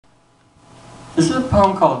This is a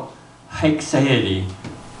poem called Haecceity.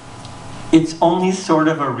 It's only sort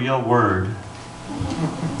of a real word.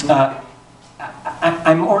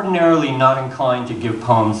 I'm ordinarily not inclined to give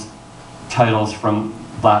poems titles from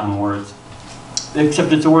Latin words,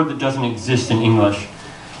 except it's a word that doesn't exist in English.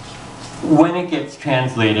 When it gets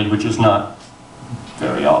translated, which is not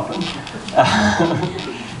very often,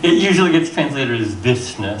 it usually gets translated as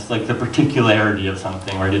thisness, like the particularity of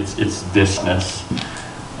something, right? It's thisness.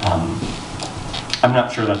 I'm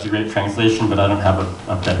not sure that's a great translation, but I don't have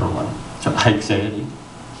a better one. So, Haecceity.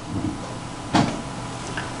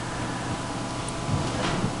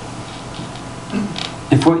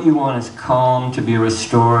 If what you want is calm to be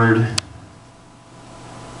restored,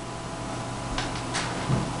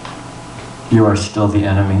 you are still the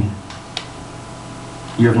enemy.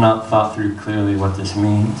 You have not thought through clearly what this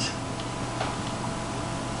means.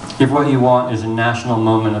 If what you want is a national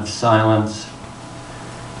moment of silence,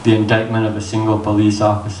 the indictment of a single police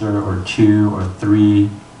officer, or 2 or 3,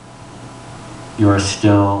 you are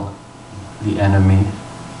still the enemy.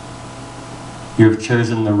 You have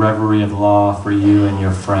chosen the reverie of law for you and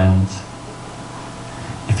your friends.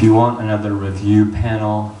 If you want another review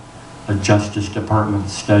panel, a Justice Department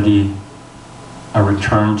study, a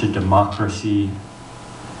return to democracy,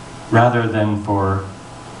 rather than for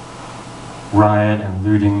riot and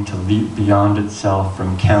looting to leap beyond itself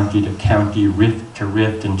from county to county, rift to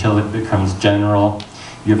rift, until it becomes general.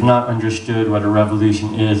 You have not understood what a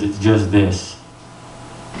revolution is. It's just this.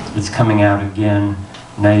 It's coming out again,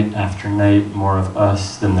 night after night, more of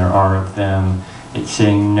us than there are of them. It's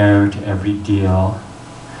saying no to every deal.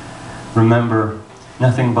 Remember,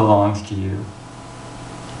 nothing belongs to you,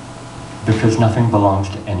 because nothing belongs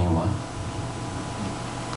to anyone.